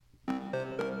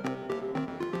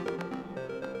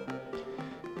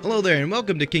Hello there, and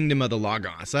welcome to Kingdom of the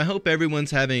Logos. I hope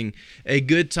everyone's having a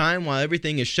good time while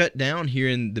everything is shut down here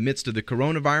in the midst of the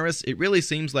coronavirus. It really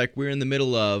seems like we're in the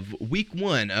middle of week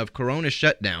one of corona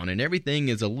shutdown, and everything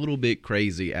is a little bit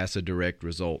crazy as a direct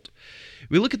result.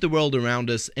 We look at the world around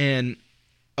us, and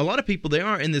a lot of people, they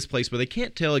are in this place where they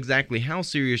can't tell exactly how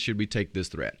serious should we take this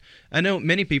threat. I know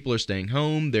many people are staying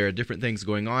home. There are different things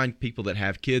going on. People that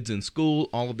have kids in school,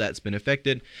 all of that's been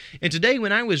affected. And today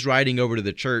when I was riding over to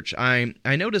the church, I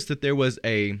noticed that there was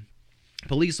a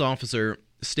police officer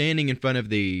standing in front of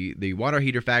the water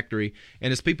heater factory,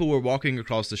 and as people were walking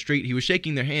across the street, he was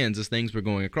shaking their hands as things were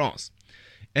going across.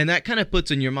 And that kind of puts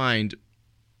in your mind,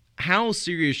 how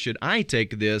serious should I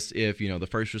take this if, the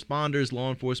first responders,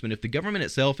 law enforcement, if the government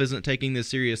itself isn't taking this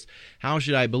serious, how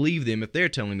should I believe them if they're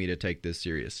telling me to take this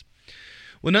serious?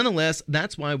 Well, nonetheless,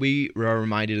 that's why we are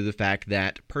reminded of the fact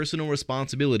that personal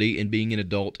responsibility in being an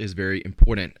adult is very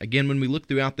important. Again, when we look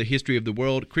throughout the history of the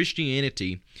world,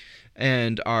 Christianity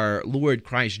and our Lord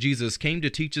Christ Jesus came to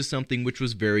teach us something which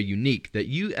was very unique, that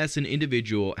you as an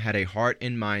individual had a heart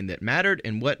and mind that mattered,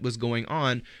 and what was going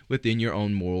on within your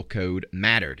own moral code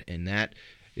mattered. And that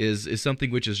is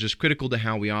something which is just critical to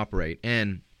how we operate.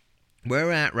 And where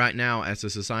we're at right now as a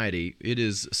society, it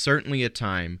is certainly a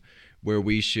time where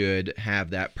we should have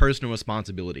that personal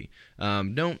responsibility.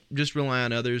 Don't just rely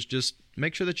on others. Just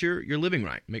make sure that you're living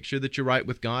right. Make sure that you're right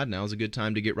with God. Now's a good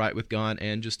time to get right with God,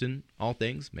 and just in all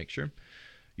things, make sure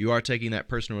you are taking that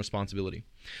personal responsibility.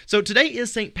 So today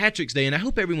is St. Patrick's Day, and I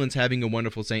hope everyone's having a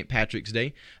wonderful St. Patrick's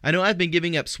Day. I know I've been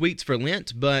giving up sweets for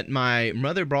Lent, but my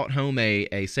mother brought home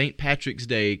a St. Patrick's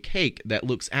Day cake that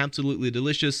looks absolutely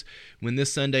delicious. When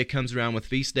this Sunday comes around with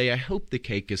feast day, I hope the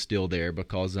cake is still there,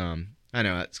 because I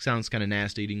know it sounds kind of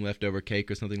nasty eating leftover cake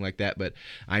or something like that, but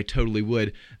I totally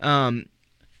would.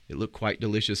 It looked quite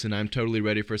delicious, and I'm totally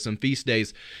ready for some feast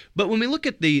days. But when we look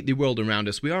at the world around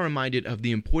us, we are reminded of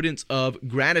the importance of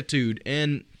gratitude.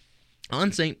 And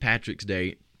on St. Patrick's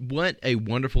Day, what a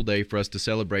wonderful day for us to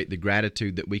celebrate the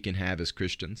gratitude that we can have as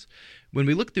Christians. When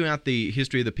we look throughout the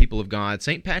history of the people of God,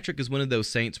 St. Patrick is one of those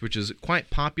saints which is quite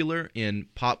popular in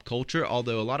pop culture,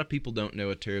 although a lot of people don't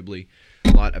know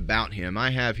a lot about him. I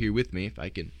have here with me, if I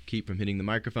can keep from hitting the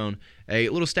microphone, a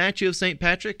little statue of St.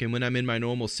 Patrick, and when I'm in my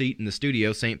normal seat in the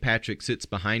studio, St. Patrick sits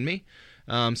behind me.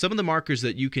 Some of the markers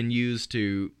that you can use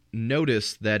to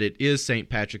notice that it is St.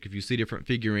 Patrick, if you see different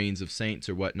figurines of saints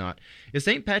or whatnot, is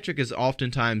St. Patrick is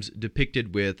oftentimes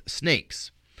depicted with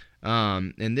snakes.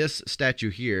 And this statue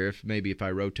here, if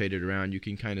I rotate it around, you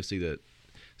can kind of see the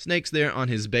snakes there on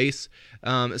his base.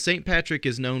 St. Patrick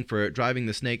is known for driving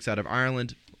the snakes out of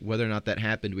Ireland. Whether or not that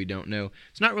happened, we don't know.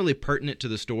 It's not really pertinent to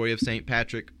the story of St.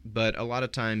 Patrick, but a lot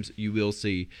of times you will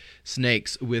see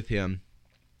snakes with him.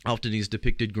 Often he's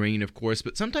depicted green, of course,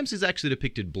 but sometimes he's actually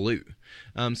depicted blue.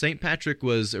 St. Patrick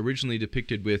was originally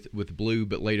depicted with blue,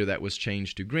 but later that was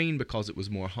changed to green because it was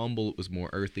more humble, it was more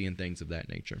earthy, and things of that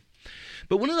nature.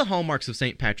 But one of the hallmarks of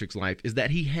St. Patrick's life is that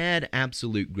he had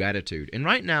absolute gratitude. And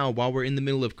right now, while we're in the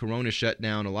middle of corona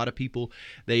shutdown, a lot of people,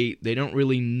 they don't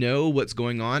really know what's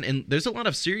going on, and there's a lot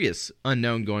of serious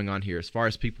unknown going on here as far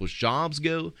as people's jobs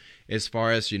go, as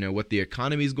far as, what the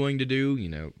economy is going to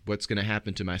do, what's going to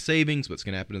happen to my savings, what's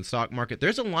going to happen in the stock market.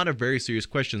 There's a lot of very serious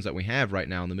questions that we have right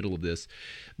now in the middle of this.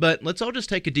 But let's all just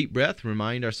take a deep breath,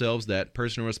 remind ourselves that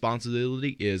personal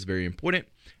responsibility is very important.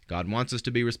 God wants us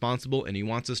to be responsible, and he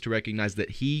wants us to recognize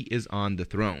that he is on the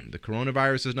throne. The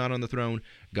coronavirus is not on the throne.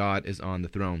 God is on the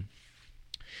throne.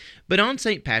 But on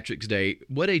St. Patrick's Day,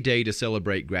 what a day to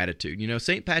celebrate gratitude.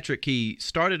 St. Patrick, he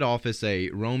started off as a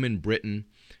Roman Briton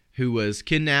who was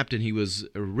kidnapped, and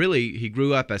he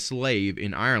grew up a slave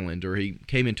in Ireland, or he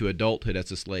came into adulthood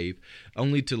as a slave,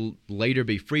 only to later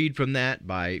be freed from that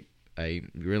by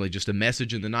just a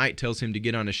message in the night tells him to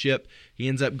get on a ship. He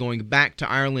ends up going back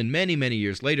to Ireland many, many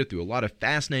years later through a lot of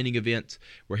fascinating events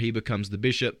where he becomes the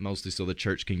bishop, mostly so the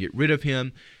church can get rid of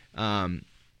him.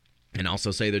 And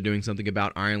also say they're doing something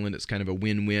about Ireland. It's kind of a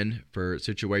win-win for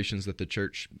situations that the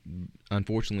church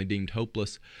unfortunately deemed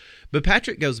hopeless. But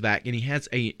Patrick goes back, and he has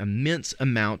an immense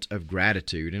amount of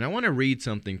gratitude. And I want to read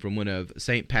something from one of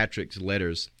St. Patrick's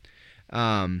letters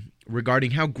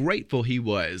regarding how grateful he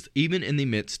was, even in the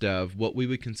midst of what we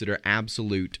would consider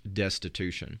absolute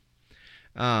destitution.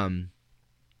 Patrick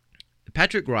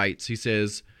writes, he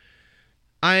says,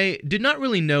 I did not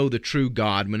really know the true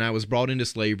God when I was brought into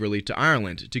slavery to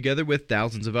Ireland, together with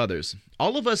thousands of others.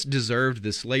 All of us deserved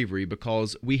this slavery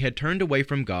because we had turned away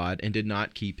from God and did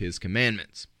not keep his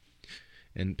commandments.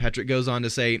 And Patrick goes on to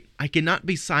say, I cannot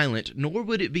be silent, nor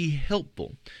would it be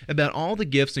helpful, about all the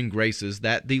gifts and graces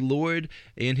that the Lord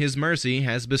in his mercy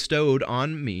has bestowed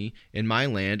on me in my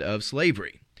land of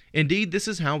slavery. Indeed, this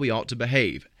is how we ought to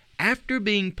behave. After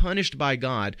being punished by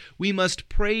God, we must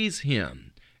praise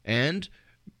Him, and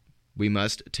we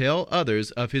must tell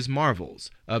others of His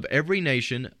marvels, of every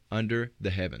nation under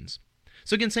the heavens.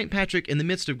 So again, St. Patrick, in the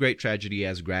midst of great tragedy,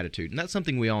 has gratitude, and that's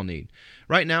something we all need.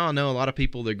 Right now, I know a lot of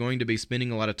people, they're going to be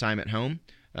spending a lot of time at home.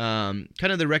 Kind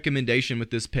of the recommendation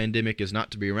with this pandemic is not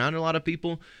to be around a lot of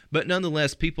people, but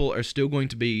nonetheless, people are still going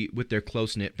to be with their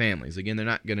close-knit families. Again, they're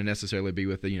not going to necessarily be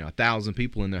with 1,000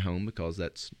 people in their home, because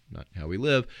that's not how we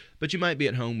live, but you might be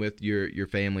at home with your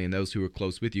family and those who are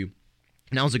close with you.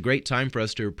 Now is a great time for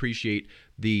us to appreciate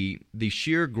the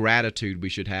sheer gratitude we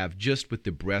should have just with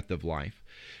the breath of life.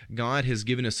 God has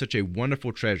given us such a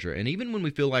wonderful treasure, and even when we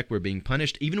feel like we're being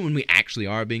punished, even when we actually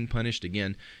are being punished,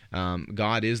 again,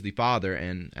 God is the Father,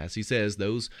 and as He says,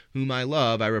 those whom I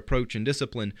love, I reproach and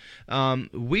discipline.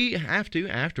 We have to,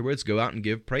 afterwards, go out and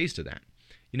give praise to that.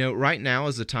 Right now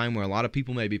is a time where a lot of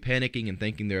people may be panicking and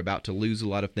thinking they're about to lose a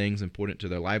lot of things important to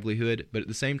their livelihood, but at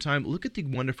the same time, look at the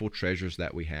wonderful treasures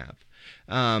that we have.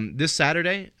 This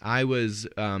Saturday, I was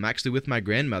actually with my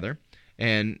grandmother,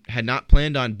 and had not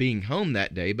planned on being home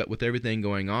that day, but with everything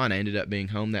going on, I ended up being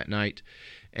home that night.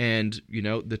 And,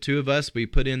 the two of us, we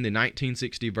put in the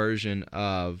 1960 version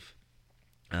of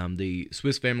the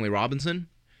Swiss Family Robinson,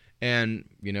 and,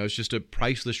 it's just a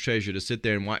priceless treasure to sit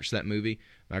there and watch that movie.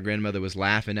 My grandmother was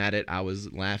laughing at it. I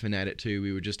was laughing at it too.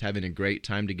 We were just having a great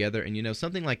time together, and,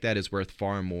 something like that is worth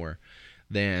far more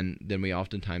than we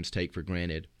oftentimes take for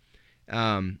granted.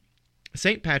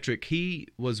 St. Patrick, he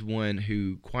was one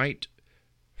who quite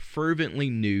fervently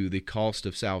knew the cost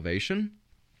of salvation,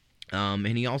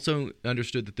 and he also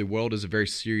understood that the world is a very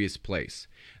serious place.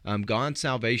 God's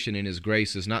salvation and His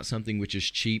grace is not something which is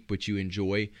cheap, which you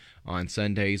enjoy on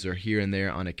Sundays or here and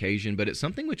there on occasion, but it's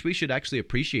something which we should actually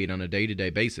appreciate on a day-to-day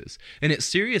basis. And it's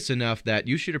serious enough that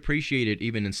you should appreciate it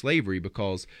even in slavery,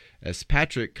 because as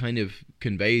Patrick kind of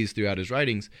conveys throughout his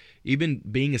writings, even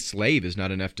being a slave is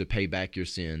not enough to pay back your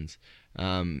sins.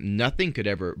 Nothing could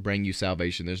ever bring you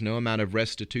salvation. There's no amount of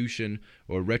restitution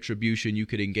or retribution you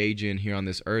could engage in here on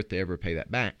this earth to ever pay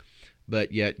that back.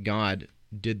 But yet God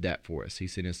did that for us. He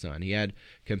sent His Son. He had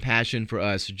compassion for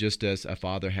us just as a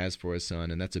father has for His son,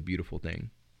 and that's a beautiful thing.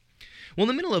 Well, in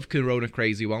the middle of Corona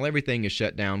crazy, while everything is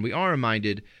shut down, we are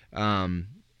reminded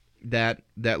that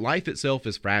life itself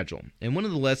is fragile. And one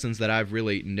of the lessons that I've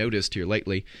really noticed here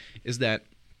lately is that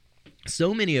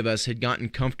so many of us had gotten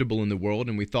comfortable in the world,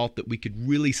 and we thought that we could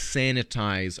really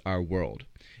sanitize our world.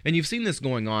 And you've seen this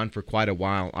going on for quite a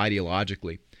while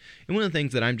ideologically. And one of the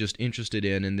things that I'm just interested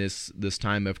in this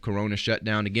time of Corona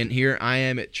shutdown, again, here I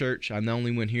am at church. I'm the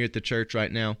only one here at the church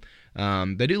right now.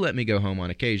 They do let me go home on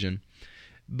occasion.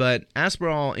 But as we're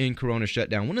all in Corona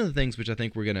shutdown, one of the things which I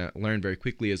think we're going to learn very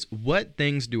quickly is what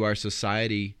things do our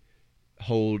society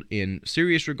hold in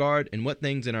serious regard, and what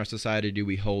things in our society do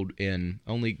we hold in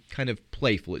only kind of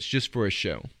playful? It's just for a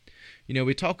show.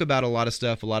 We talk about a lot of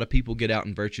stuff. A lot of people get out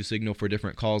and virtue signal for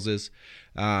different causes.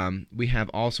 We have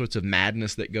all sorts of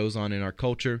madness that goes on in our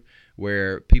culture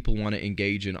where people want to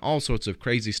engage in all sorts of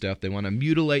crazy stuff. They want to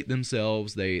mutilate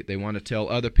themselves. They want to tell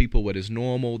other people what is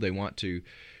normal. They want to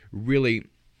really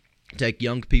take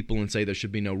young people and say there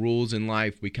should be no rules in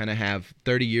life. We kind of have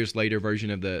 30 years later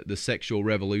version of the sexual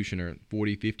revolution, or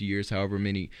 40, 50 years, however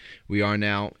many we are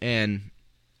now. And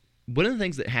one of the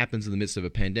things that happens in the midst of a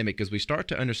pandemic is we start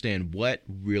to understand what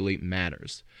really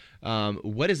matters.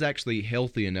 What is actually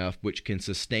healthy enough which can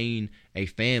sustain a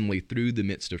family through the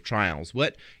midst of trials?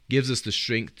 What gives us the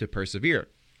strength to persevere?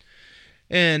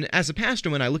 And as a pastor,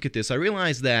 when I look at this, I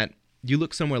realize that you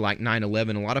look somewhere like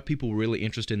 9/11, a lot of people were really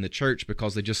interested in the church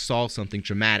because they just saw something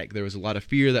traumatic. There was a lot of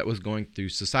fear that was going through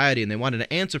society, and they wanted an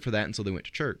answer for that, and so they went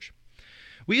to church.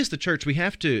 We as the church, we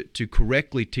have to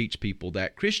correctly teach people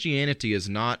that Christianity is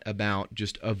not about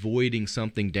just avoiding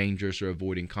something dangerous or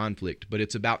avoiding conflict, but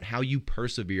it's about how you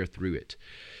persevere through it.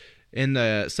 In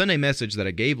the Sunday message that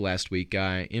I gave last week,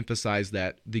 I emphasized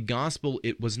that the gospel,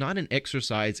 it was not an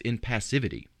exercise in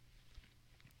passivity.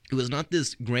 It was not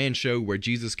this grand show where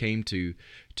Jesus came to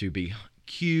be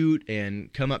cute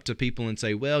and come up to people and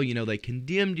say, well, they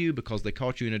condemned you because they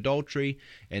caught you in adultery,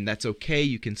 and that's okay,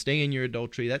 you can stay in your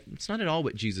adultery. That's not at all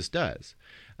what Jesus does.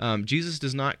 Jesus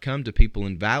does not come to people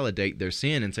and validate their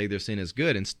sin and say their sin is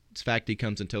good. In fact, He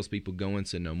comes and tells people, go and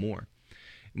sin no more.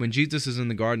 When Jesus is in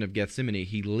the Garden of Gethsemane,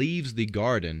 He leaves the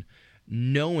garden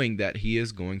knowing that He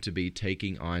is going to be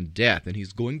taking on death, and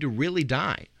He's going to really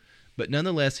die. But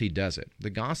nonetheless, He does it. The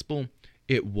gospel,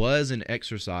 it was an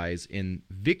exercise in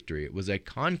victory. It was a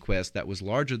conquest that was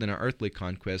larger than our earthly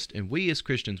conquest, and we as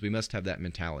Christians, we must have that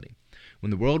mentality. When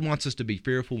the world wants us to be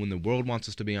fearful, when the world wants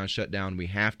us to be on shutdown, we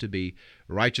have to be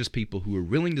righteous people who are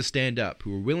willing to stand up,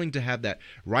 who are willing to have that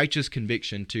righteous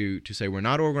conviction to say we're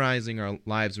not organizing our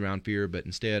lives around fear, but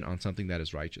instead on something that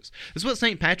is righteous. That's what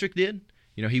St. Patrick did.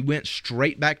 He went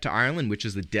straight back to Ireland, which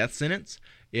is the death sentence.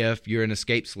 If you're an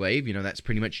escaped slave, that's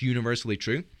pretty much universally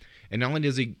true. And not only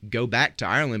does he go back to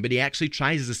Ireland, but he actually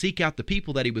tries to seek out the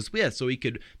people that he was with so he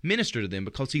could minister to them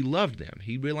because he loved them.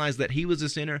 He realized that he was a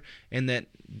sinner and that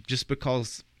just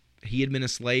because he had been a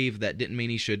slave, that didn't mean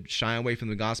he should shy away from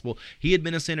the gospel. He had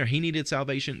been a sinner. He needed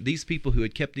salvation. These people who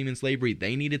had kept him in slavery,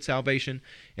 they needed salvation.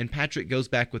 And Patrick goes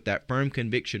back with that firm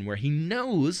conviction where he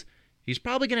knows he's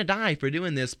probably going to die for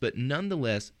doing this, but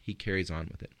nonetheless, he carries on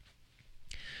with it.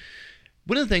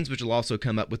 One of the things which will also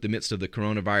come up with the midst of the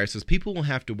coronavirus is people will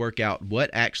have to work out what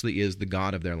actually is the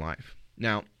God of their life.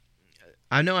 Now,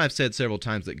 I know I've said several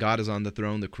times that God is on the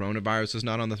throne, the coronavirus is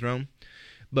not on the throne,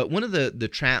 but one of the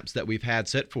traps that we've had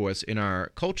set for us in our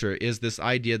culture is this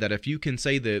idea that if you can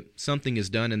say that something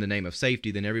is done in the name of safety,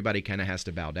 then everybody kind of has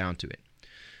to bow down to it.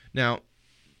 Now,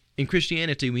 in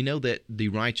Christianity, we know that the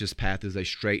righteous path is a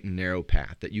straight and narrow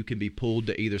path, that you can be pulled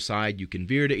to either side, you can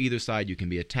veer to either side, you can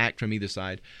be attacked from either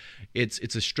side. It's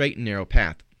a straight and narrow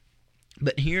path.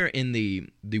 But here in the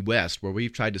West, where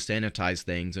we've tried to sanitize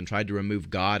things and tried to remove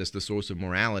God as the source of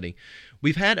morality,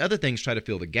 we've had other things try to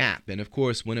fill the gap. And of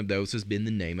course, one of those has been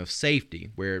the name of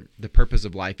safety, where the purpose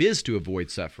of life is to avoid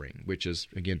suffering, which is,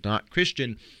 again, not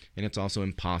Christian, and it's also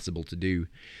impossible to do.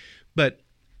 But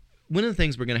one of the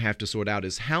things we're going to have to sort out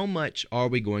is how much are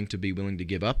we going to be willing to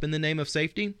give up in the name of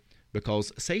safety?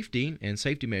 Because safety and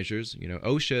safety measures,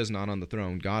 OSHA is not on the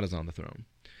throne, God is on the throne.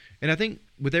 And I think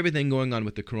with everything going on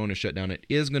with the corona shutdown, it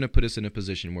is going to put us in a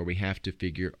position where we have to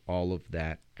figure all of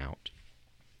that out.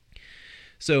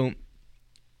 So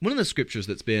one of the scriptures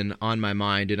that's been on my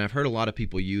mind, and I've heard a lot of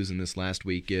people use in this last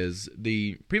week, is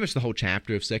pretty much the whole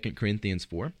chapter of 2 Corinthians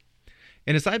 4.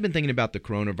 And as I've been thinking about the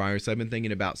coronavirus, I've been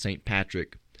thinking about St.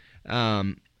 Patrick.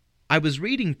 I was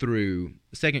reading through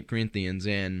 2 Corinthians,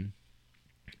 and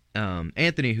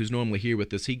Anthony, who's normally here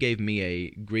with us, he gave me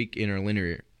a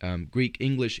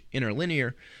Greek-English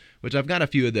interlinear, which I've got a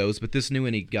few of those, but this new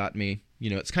one he got me,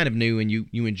 it's kind of new, and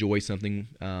you enjoy something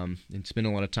and spend a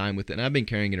lot of time with it, and I've been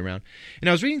carrying it around. And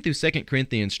I was reading through 2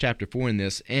 Corinthians chapter 4 in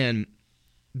this, and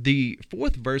the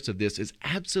fourth verse of this is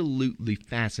absolutely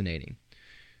fascinating.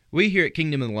 We here at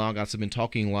Kingdom of the Logos have been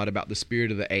talking a lot about the spirit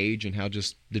of the age and how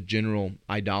just the general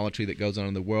idolatry that goes on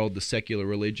in the world, the secular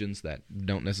religions that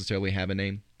don't necessarily have a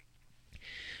name.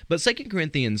 But 2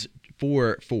 Corinthians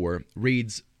 4:4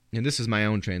 reads, and this is my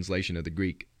own translation of the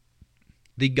Greek,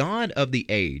 "The God of the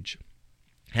age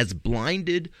has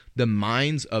blinded the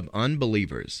minds of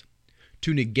unbelievers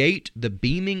to negate the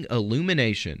beaming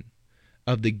illumination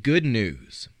of the good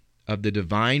news of the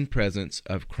divine presence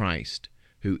of Christ,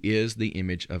 who is the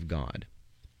image of God."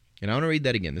 And I want to read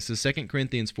that again. This is 2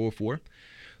 Corinthians 4:4.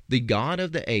 "The God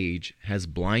of the age has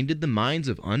blinded the minds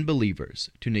of unbelievers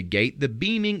to negate the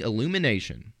beaming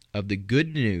illumination of the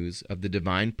good news of the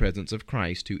divine presence of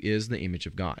Christ, who is the image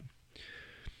of God."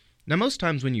 Now, most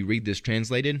times when you read this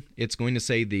translated, it's going to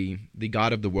say the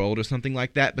God of the world or something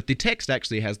like that, but the text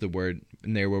actually has the word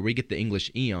in there where we get the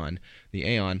English aeon,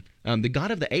 the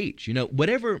God of the age.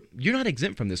 Whatever, you're not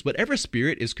exempt from this. Whatever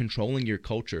spirit is controlling your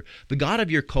culture, the God of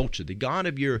your culture, the God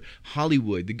of your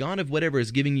Hollywood, the God of whatever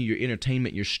is giving you your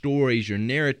entertainment, your stories, your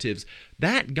narratives,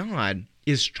 that God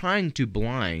is trying to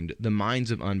blind the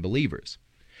minds of unbelievers.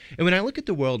 And when I look at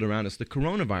the world around us, the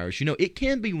coronavirus, it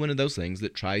can be one of those things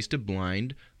that tries to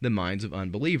blind the minds of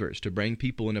unbelievers, to bring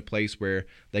people in a place where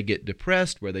they get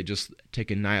depressed, where they just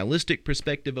take a nihilistic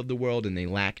perspective of the world and they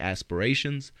lack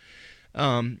aspirations.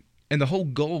 And the whole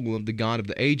goal of the God of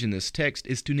the age in this text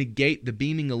is to negate the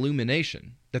beaming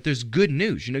illumination, that there's good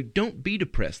news. Don't be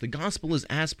depressed. The gospel is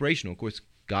aspirational. Of course,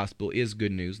 gospel is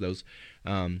good news. Those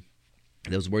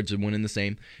words are one and the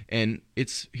same, and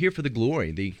it's here for the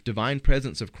glory, the divine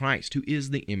presence of Christ, who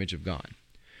is the image of God.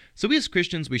 So we as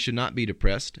Christians, we should not be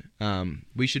depressed.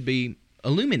 We should be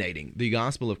illuminating the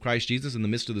gospel of Christ Jesus in the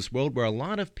midst of this world where a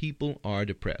lot of people are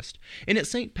depressed. And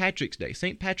it's St. Patrick's Day.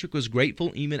 St. Patrick was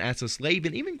grateful even as a slave,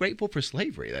 and even grateful for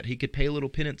slavery, that he could pay a little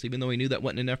penance even though he knew that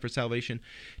wasn't enough for salvation.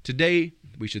 Today,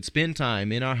 we should spend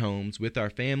time in our homes with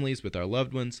our families, with our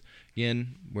loved ones.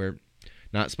 Again, we're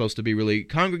not supposed to be really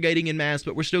congregating in Mass,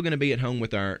 but we're still going to be at home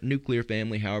with our nuclear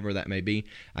family, however that may be.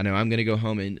 I know I'm going to go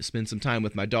home and spend some time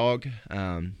with my dog,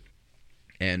 and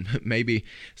maybe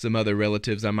some other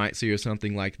relatives I might see or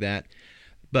something like that.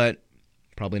 But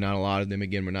Probably not a lot of them.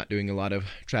 Again, we're not doing a lot of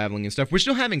traveling and stuff. We're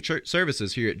still having church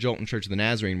services here at Jolton Church of the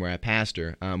Nazarene, where I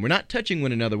pastor. We're not touching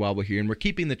one another while we're here, and we're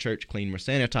keeping the church clean. We're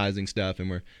sanitizing stuff, and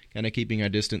we're kind of keeping our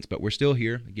distance, but we're still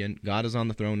here. Again, God is on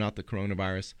the throne, not the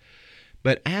coronavirus.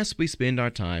 But as we spend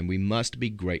our time, we must be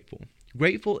grateful.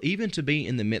 Grateful even to be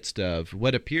in the midst of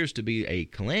what appears to be a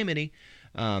calamity,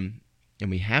 and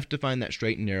we have to find that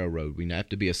straight and narrow road. We have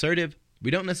to be assertive. We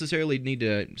don't necessarily need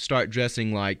to start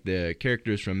dressing like the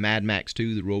characters from Mad Max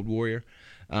 2, The Road Warrior.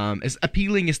 As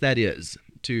appealing as that is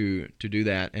to do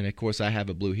that, and of course I have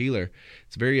a blue healer,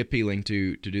 it's very appealing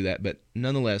to do that, but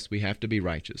nonetheless, we have to be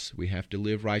righteous. We have to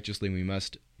live righteously, and we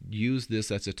must use this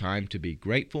as a time to be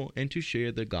grateful and to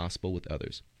share the gospel with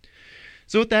others.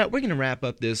 So with that, we're going to wrap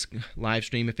up this live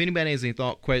stream. If anybody has any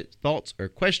thoughts or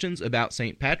questions about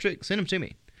St. Patrick, send them to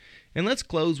me. And let's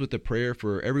close with a prayer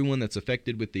for everyone that's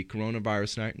affected with the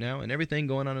coronavirus right now and everything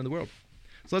going on in the world.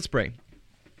 So let's pray.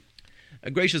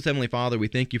 Gracious Heavenly Father, we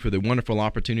thank you for the wonderful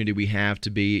opportunity we have to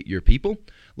be your people.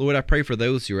 Lord, I pray for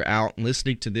those who are out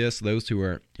listening to this, those who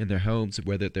are in their homes,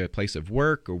 whether at their place of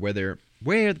work or wherever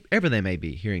they may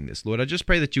be hearing this. Lord, I just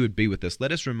pray that you would be with us.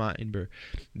 Let us remember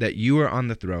that you are on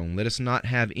the throne. Let us not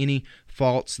have any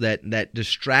faults that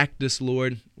distract us,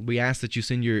 Lord. We ask that you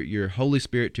send your Holy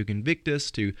Spirit to convict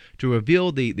us, to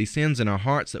reveal the sins in our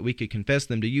hearts, that we could confess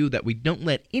them to you, that we don't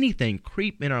let anything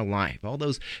creep in our life. All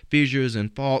those fissures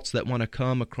and faults that want to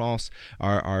come across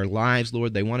our lives,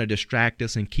 Lord, they want to distract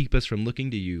us and keep us from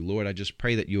looking to you. Lord, I just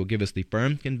pray that you will give us the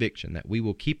firm conviction that we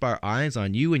will keep our eyes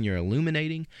on you and your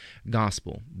illuminating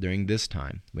gospel during this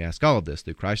time. We ask all of this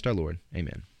through Christ our Lord.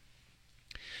 Amen.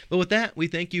 But with that, we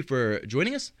thank you for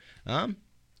joining us.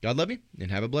 God love you,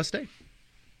 and have a blessed day.